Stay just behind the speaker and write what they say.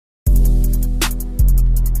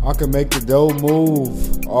I can make the dough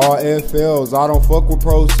move. All FLs, I don't fuck with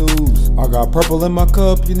Pro Tools. I got purple in my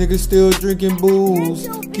cup, you niggas still drinking booze.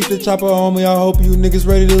 Keep the chopper on me, I hope you niggas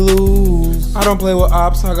ready to lose. I don't play with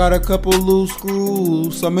ops, I got a couple loose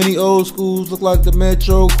screws. So many old schools look like the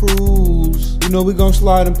Metro Cruise. You know we gon'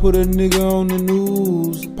 slide and put a nigga on the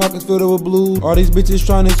news. Pockets filled with blue, all these bitches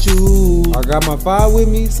tryna choose. I got my 5 with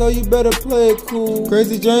me, so you better play it cool.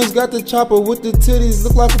 Crazy James got the chopper with the titties,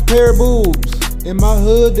 look like a pair of boobs. In my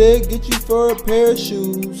hood, they get you for a pair of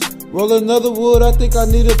shoes. Roll another wood, I think I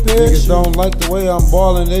need a pair of shoes. Niggas don't like the way I'm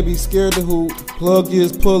ballin', they be scared to hoop. Plug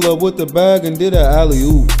his pull up with the bag and did a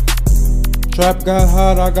alley-oop. Trap got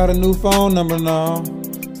hot, I got a new phone number now.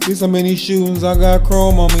 See so many shootings, I got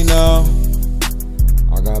chrome on me now.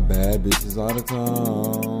 I got bad bitches out of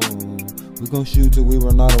town. We gon' shoot till we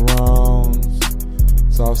run out of rounds.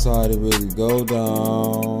 Southside it really go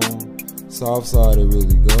down. Southside it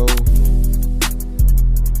really go